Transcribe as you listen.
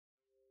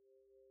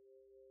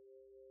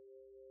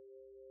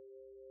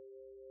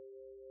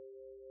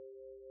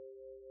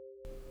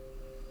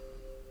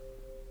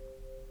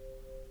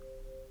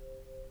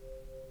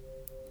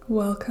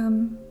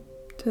Welcome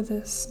to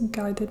this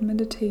guided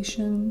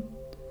meditation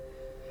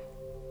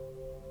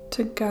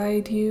to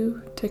guide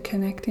you to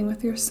connecting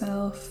with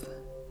yourself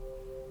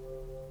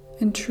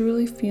and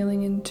truly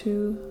feeling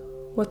into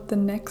what the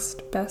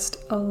next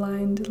best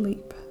aligned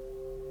leap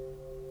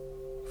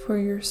for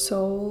your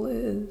soul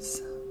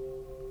is.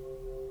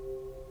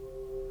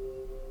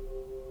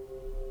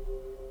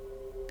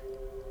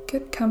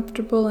 Get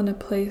comfortable in a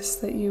place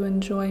that you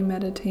enjoy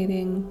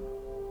meditating.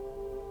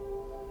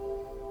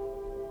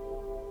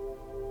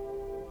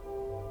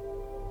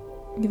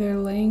 Either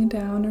laying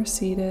down or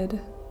seated,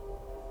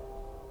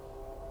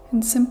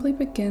 and simply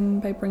begin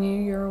by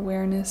bringing your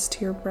awareness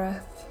to your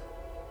breath.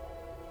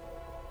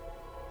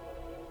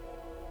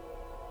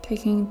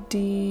 Taking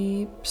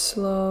deep,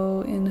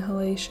 slow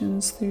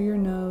inhalations through your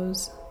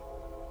nose.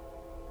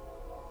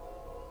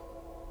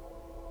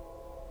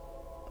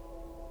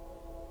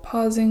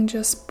 Pausing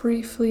just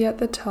briefly at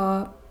the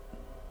top,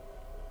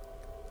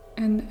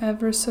 and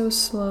ever so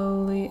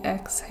slowly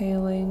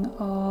exhaling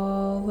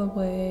all the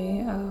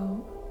way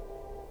out.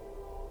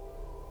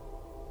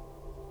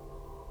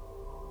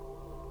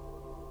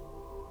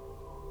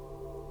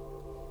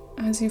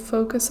 As you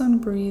focus on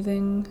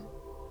breathing,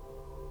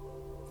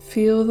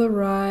 feel the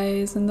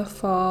rise and the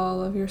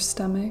fall of your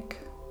stomach.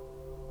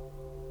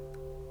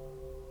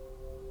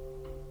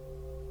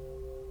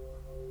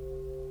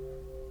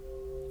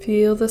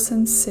 Feel the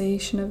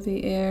sensation of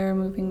the air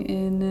moving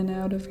in and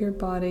out of your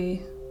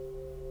body.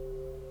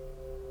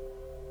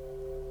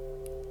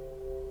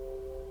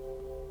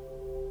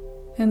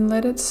 And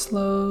let it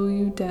slow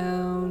you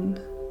down.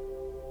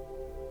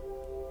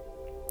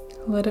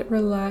 Let it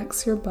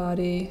relax your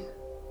body.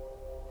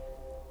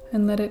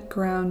 And let it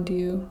ground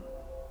you.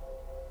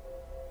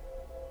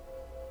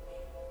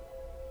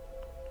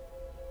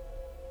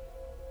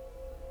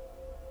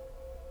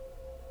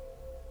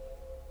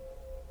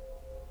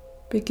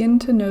 Begin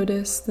to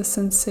notice the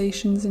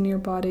sensations in your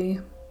body,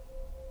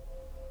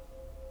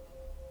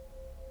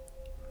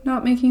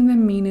 not making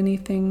them mean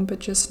anything, but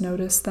just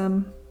notice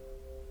them.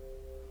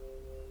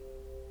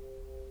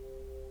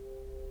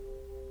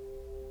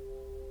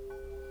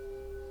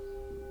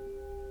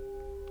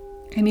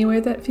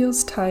 Anywhere that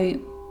feels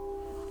tight,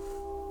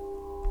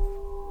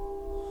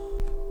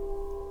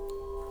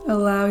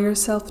 allow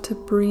yourself to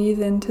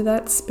breathe into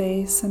that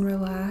space and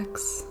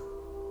relax.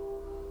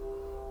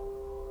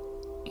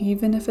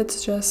 Even if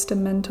it's just a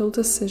mental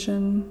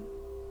decision,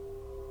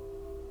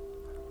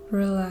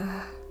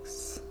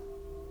 relax.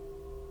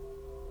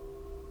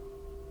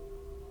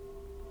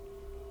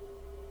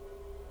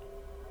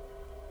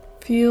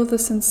 Feel the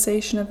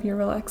sensation of your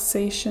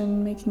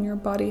relaxation making your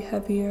body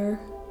heavier,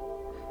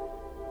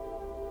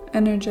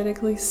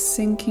 energetically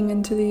sinking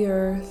into the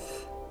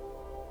earth,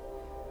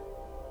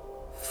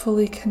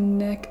 fully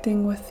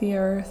connecting with the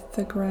earth,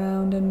 the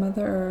ground, and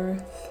Mother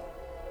Earth.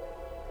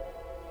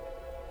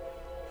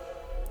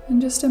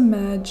 And just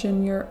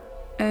imagine your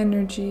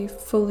energy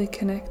fully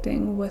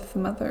connecting with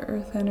Mother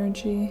Earth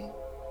energy,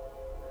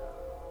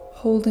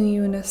 holding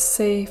you in a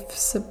safe,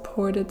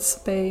 supported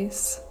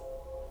space,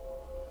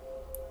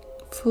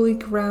 fully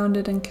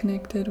grounded and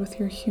connected with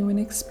your human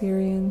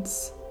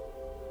experience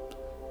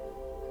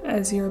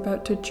as you're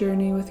about to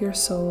journey with your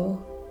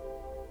soul.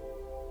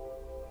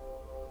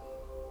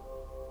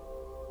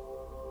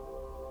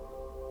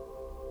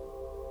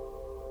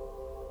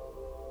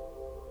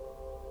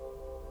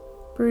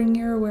 Bring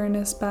your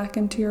awareness back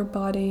into your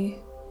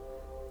body,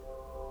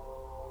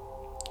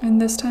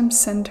 and this time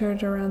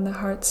centered around the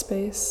heart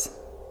space.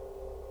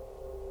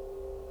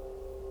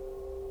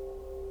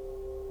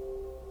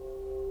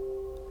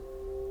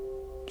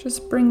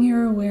 Just bring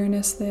your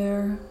awareness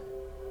there,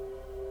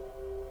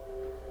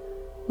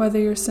 whether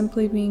you're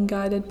simply being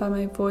guided by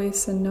my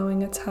voice and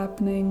knowing it's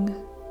happening,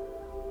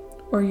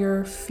 or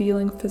you're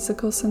feeling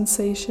physical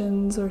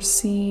sensations, or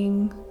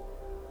seeing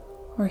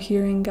or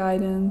hearing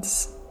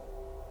guidance.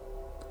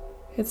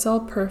 It's all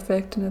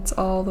perfect and it's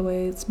all the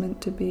way it's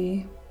meant to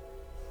be.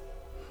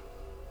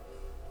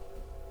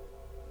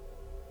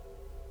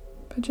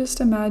 But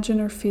just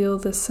imagine or feel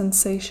this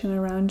sensation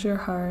around your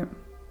heart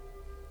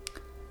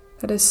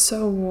that is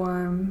so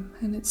warm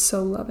and it's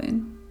so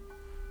loving.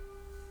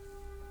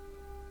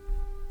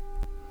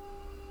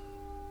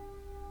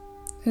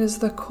 It is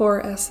the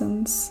core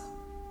essence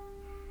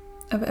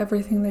of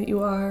everything that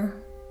you are.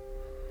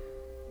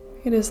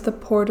 It is the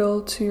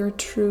portal to your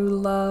true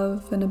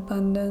love and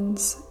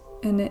abundance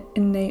and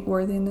innate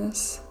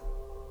worthiness,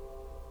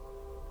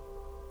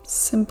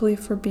 simply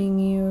for being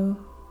you.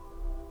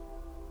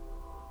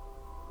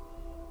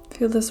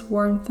 Feel this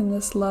warmth and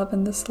this love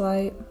and this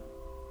light,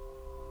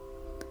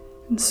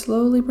 and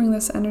slowly bring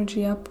this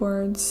energy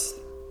upwards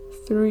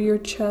through your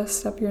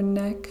chest, up your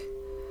neck,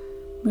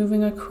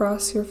 moving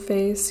across your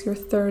face, your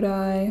third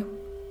eye,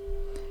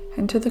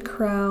 and to the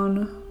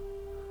crown,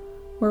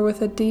 where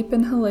with a deep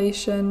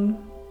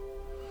inhalation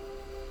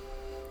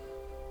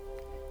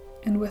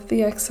and with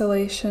the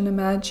exhalation,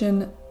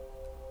 imagine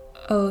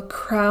a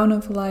crown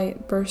of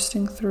light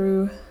bursting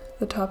through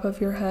the top of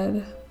your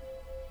head.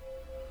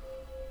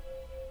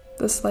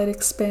 This light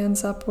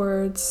expands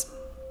upwards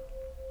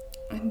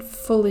and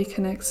fully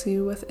connects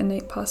you with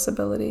innate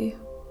possibility.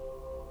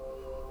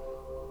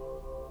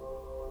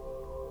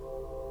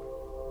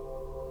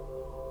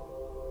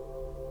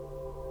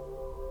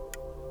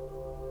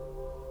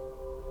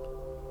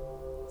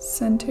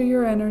 Center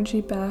your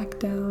energy back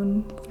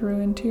down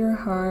through into your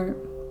heart.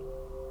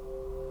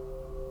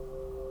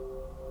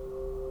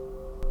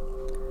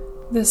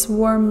 This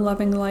warm,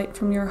 loving light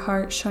from your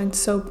heart shines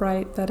so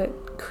bright that it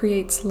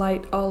creates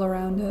light all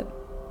around it.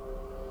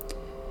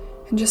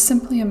 And just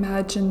simply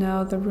imagine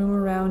now the room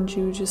around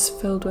you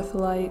just filled with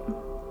light.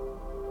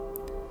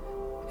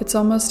 It's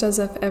almost as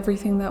if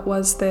everything that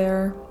was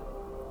there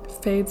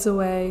fades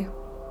away.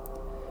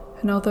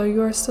 And although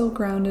you are still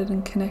grounded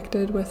and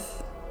connected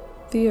with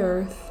the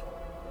earth,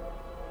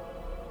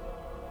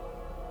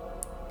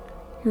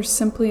 you're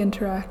simply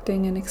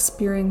interacting and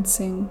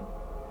experiencing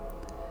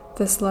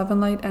this love and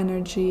light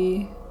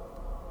energy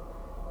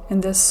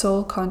and this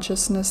soul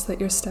consciousness that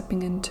you're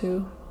stepping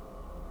into.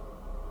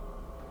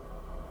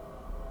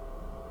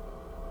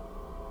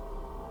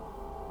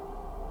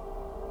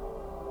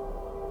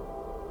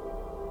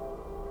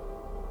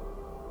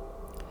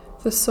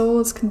 The soul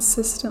is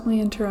consistently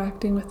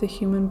interacting with the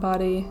human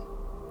body,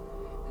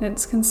 and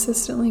it's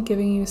consistently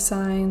giving you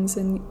signs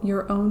in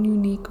your own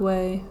unique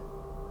way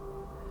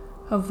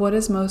of what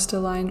is most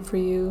aligned for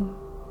you,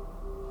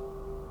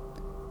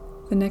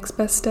 the next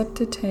best step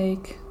to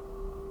take,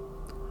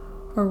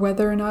 or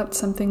whether or not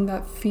something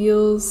that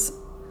feels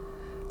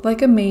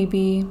like a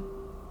maybe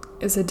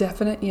is a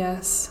definite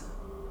yes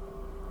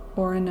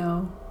or a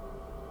no.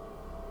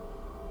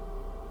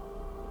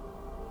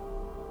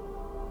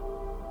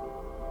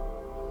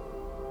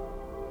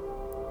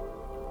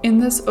 In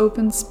this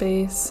open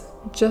space,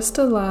 just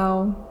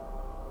allow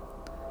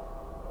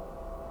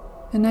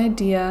an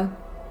idea,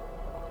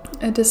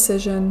 a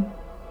decision,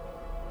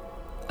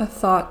 a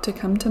thought to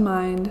come to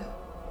mind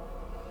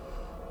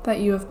that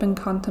you have been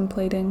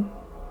contemplating.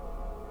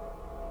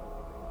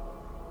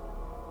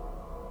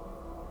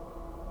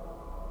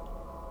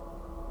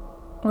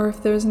 Or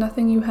if there's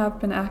nothing you have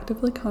been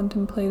actively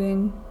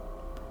contemplating,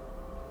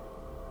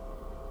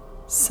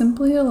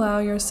 simply allow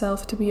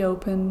yourself to be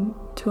open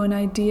to an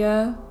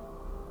idea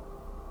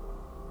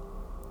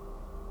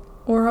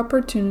or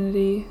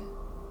opportunity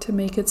to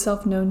make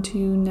itself known to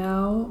you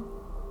now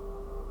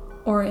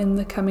or in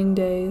the coming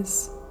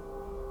days.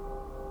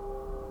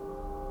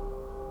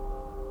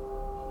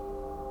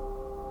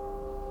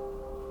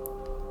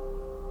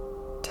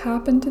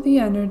 Tap into the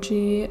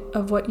energy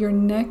of what your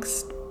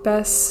next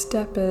best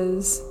step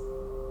is.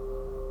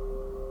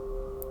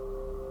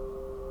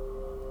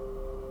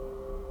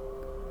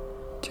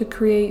 To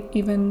create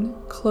even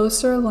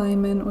closer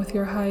alignment with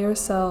your higher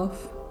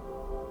self,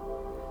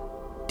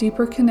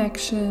 deeper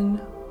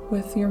connection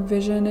with your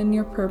vision and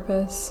your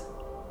purpose,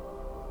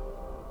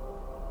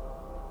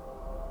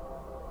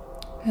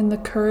 and the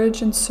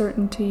courage and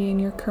certainty in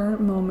your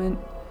current moment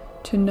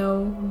to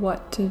know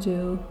what to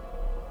do,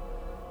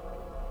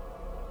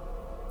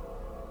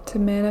 to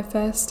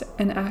manifest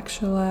and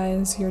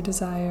actualize your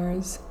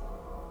desires.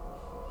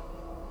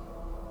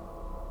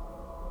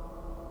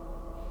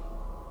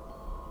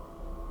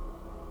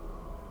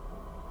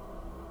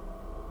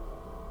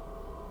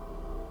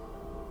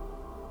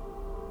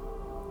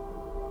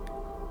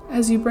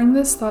 As you bring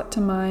this thought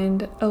to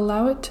mind,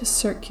 allow it to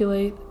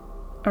circulate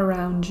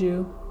around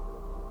you.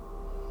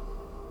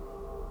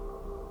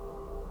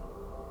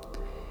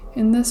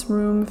 In this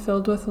room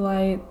filled with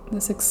light,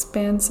 this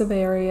expansive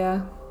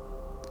area,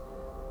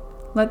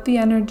 let the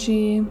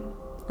energy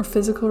or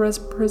physical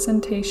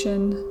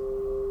representation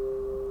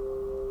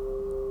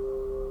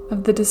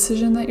of the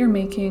decision that you're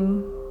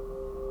making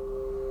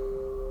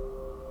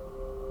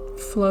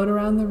float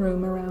around the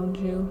room around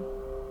you.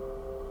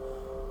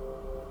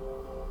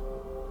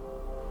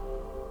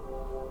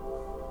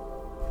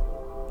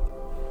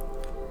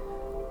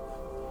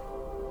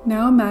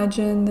 Now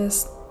imagine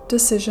this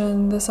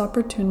decision, this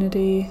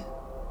opportunity,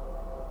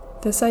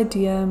 this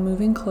idea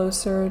moving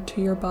closer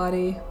to your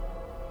body.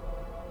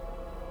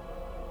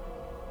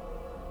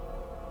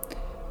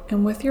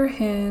 And with your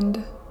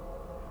hand,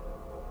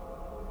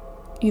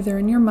 either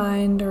in your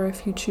mind or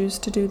if you choose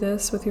to do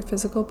this with your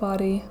physical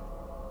body,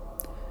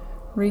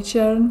 reach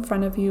out in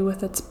front of you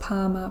with its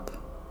palm up,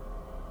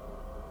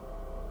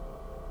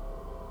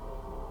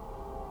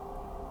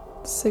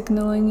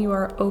 signaling you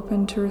are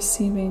open to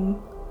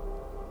receiving.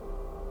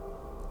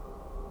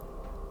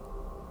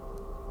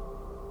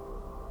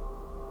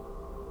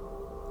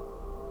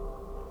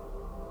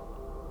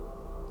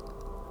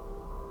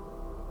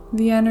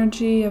 The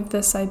energy of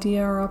this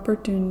idea or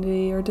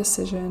opportunity or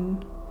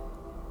decision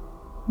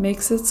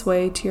makes its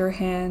way to your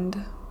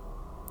hand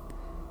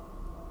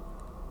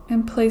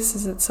and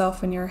places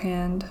itself in your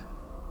hand.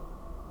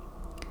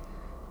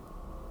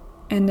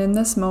 And in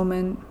this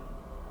moment,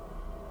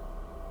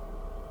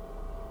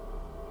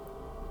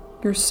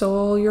 your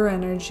soul, your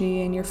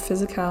energy, and your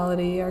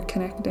physicality are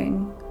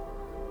connecting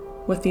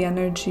with the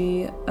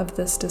energy of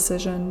this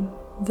decision,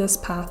 this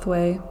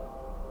pathway,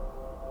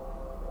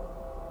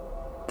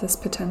 this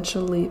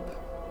potential leap.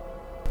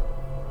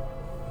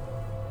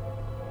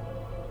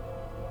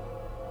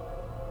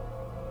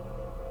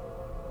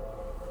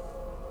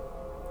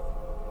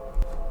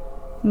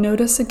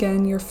 Notice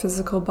again your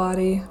physical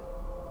body.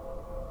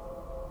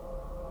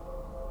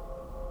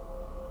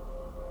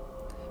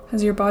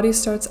 As your body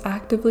starts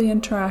actively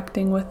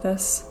interacting with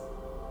this,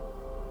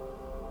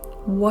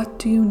 what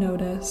do you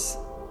notice?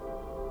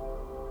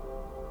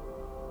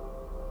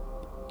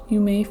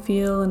 You may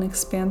feel an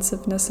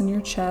expansiveness in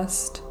your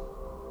chest,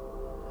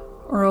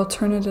 or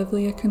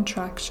alternatively a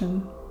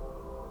contraction.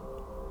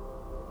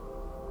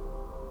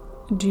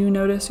 Do you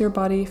notice your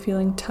body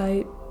feeling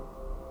tight?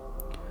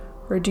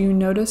 Or do you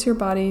notice your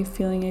body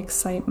feeling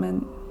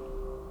excitement?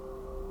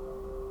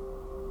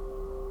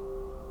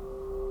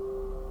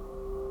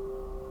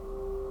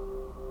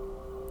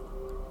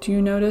 Do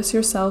you notice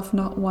yourself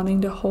not wanting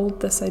to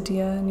hold this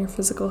idea in your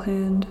physical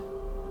hand?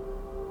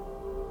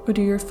 Or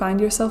do you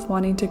find yourself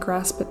wanting to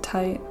grasp it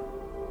tight?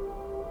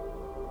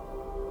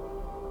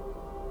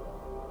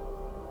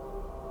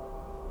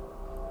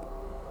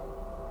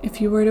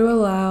 If you were to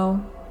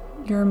allow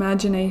your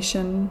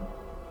imagination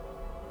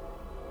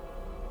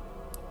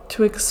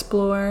to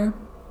explore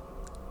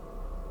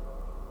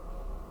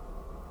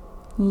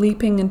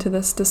leaping into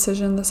this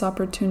decision, this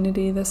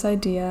opportunity, this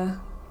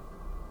idea,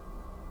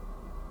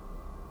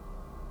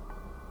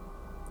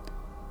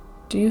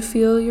 do you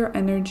feel your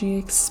energy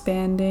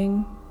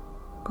expanding,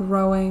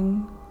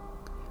 growing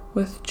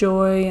with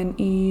joy and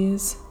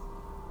ease?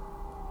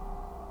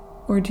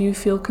 Or do you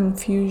feel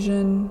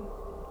confusion,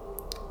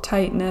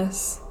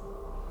 tightness,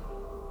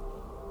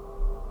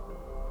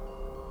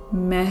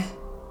 meh?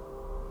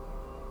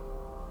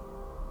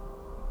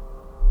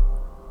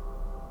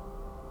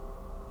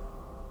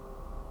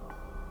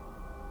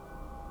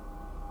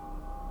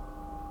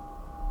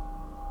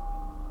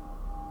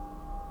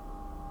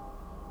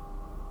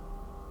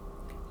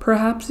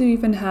 Perhaps you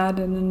even had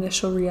an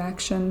initial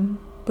reaction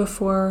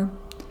before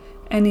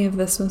any of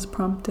this was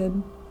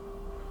prompted.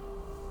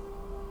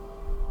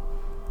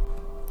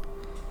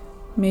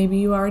 Maybe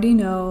you already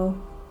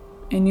know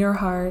in your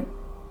heart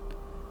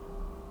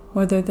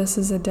whether this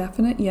is a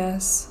definite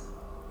yes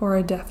or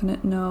a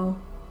definite no.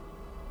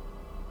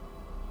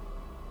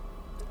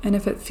 And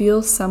if it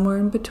feels somewhere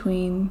in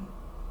between,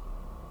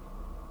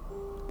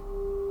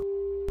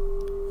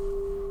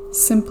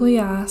 simply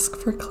ask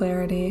for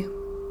clarity.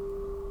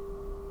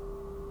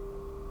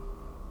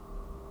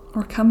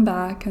 Or come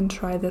back and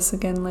try this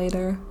again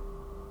later.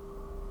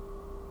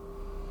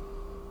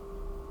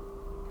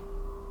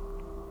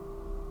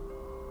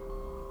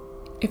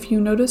 If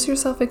you notice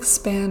yourself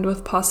expand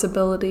with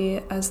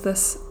possibility as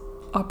this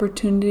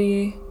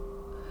opportunity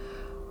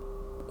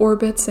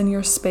orbits in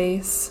your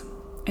space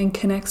and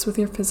connects with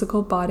your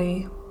physical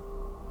body,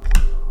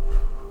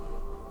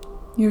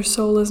 your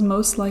soul is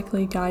most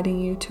likely guiding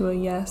you to a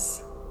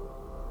yes.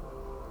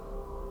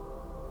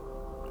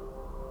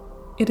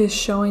 It is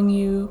showing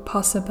you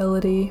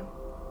possibility.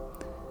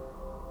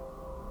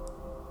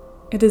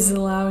 It is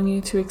allowing you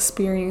to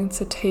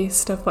experience a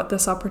taste of what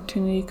this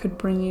opportunity could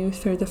bring you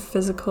through the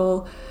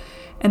physical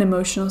and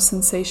emotional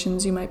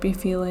sensations you might be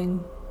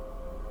feeling.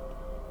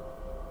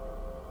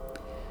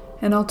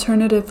 And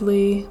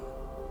alternatively,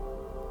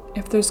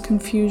 if there's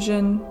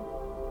confusion,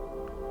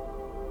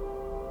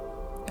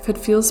 if it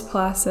feels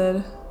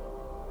placid,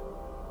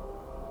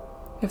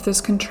 if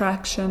there's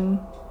contraction,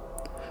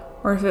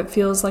 or if it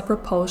feels like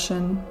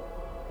repulsion,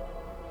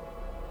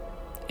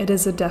 it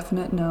is a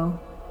definite no.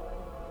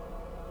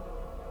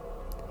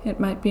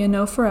 It might be a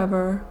no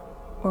forever,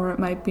 or it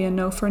might be a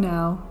no for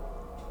now.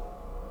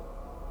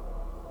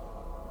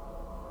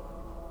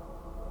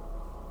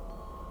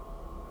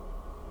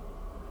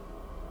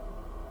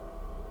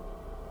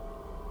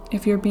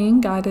 If you're being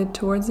guided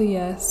towards a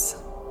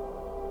yes,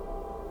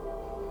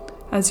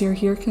 as you're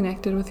here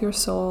connected with your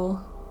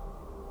soul,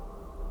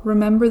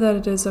 remember that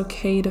it is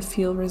okay to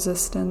feel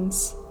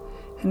resistance,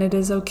 and it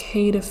is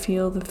okay to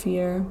feel the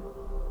fear,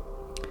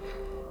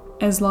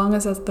 as long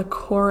as at the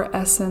core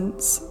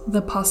essence,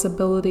 the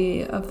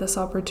possibility of this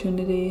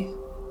opportunity,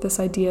 this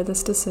idea,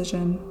 this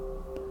decision,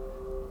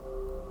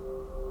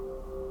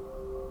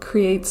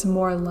 creates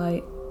more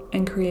light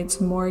and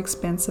creates more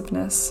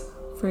expansiveness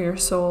for your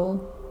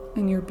soul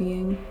and your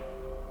being.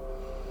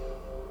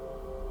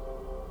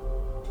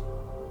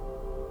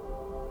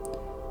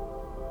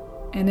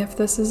 And if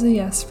this is a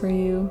yes for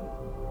you,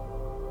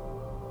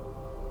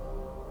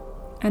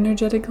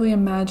 energetically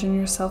imagine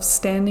yourself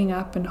standing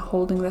up and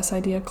holding this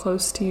idea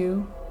close to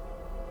you.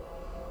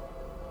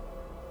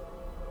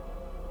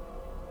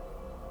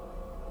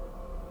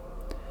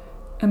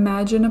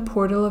 Imagine a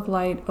portal of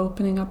light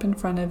opening up in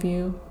front of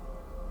you,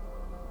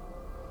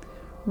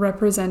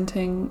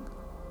 representing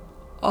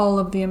all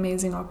of the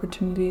amazing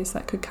opportunities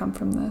that could come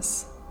from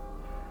this,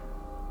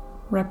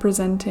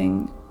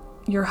 representing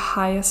your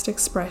highest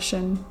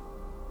expression,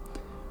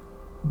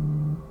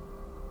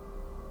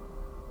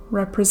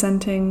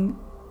 representing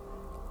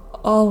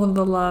all of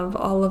the love,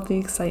 all of the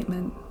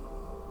excitement.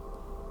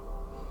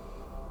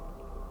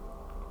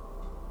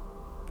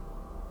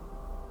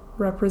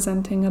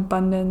 representing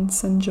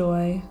abundance and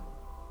joy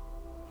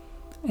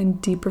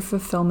and deeper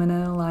fulfillment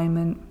and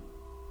alignment.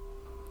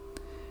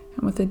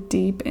 And with a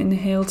deep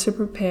inhale to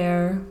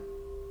prepare,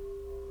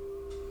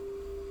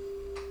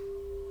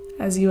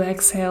 as you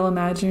exhale,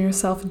 imagine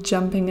yourself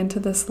jumping into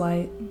this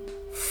light,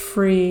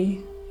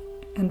 free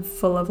and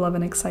full of love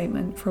and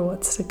excitement for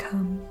what's to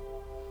come.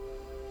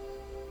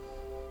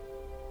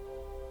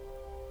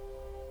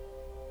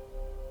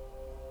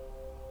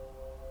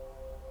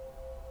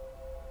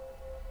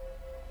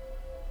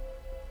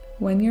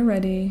 When you're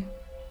ready,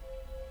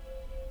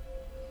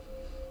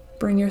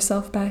 bring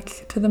yourself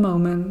back to the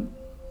moment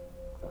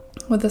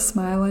with a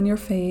smile on your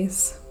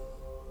face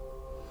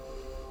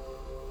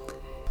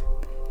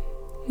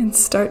and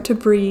start to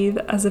breathe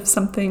as if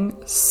something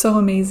so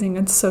amazing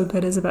and so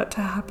good is about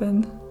to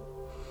happen.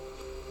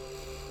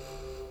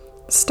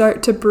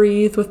 Start to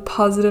breathe with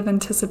positive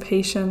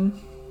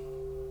anticipation.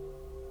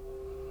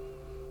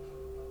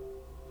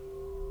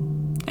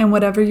 And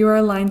whatever you are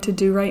aligned to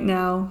do right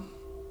now,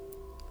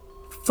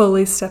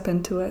 fully step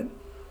into it.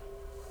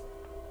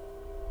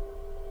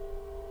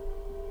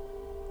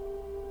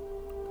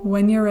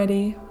 When you're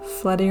ready,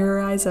 flutter your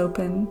eyes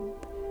open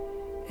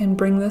and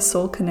bring the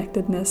soul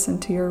connectedness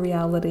into your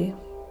reality.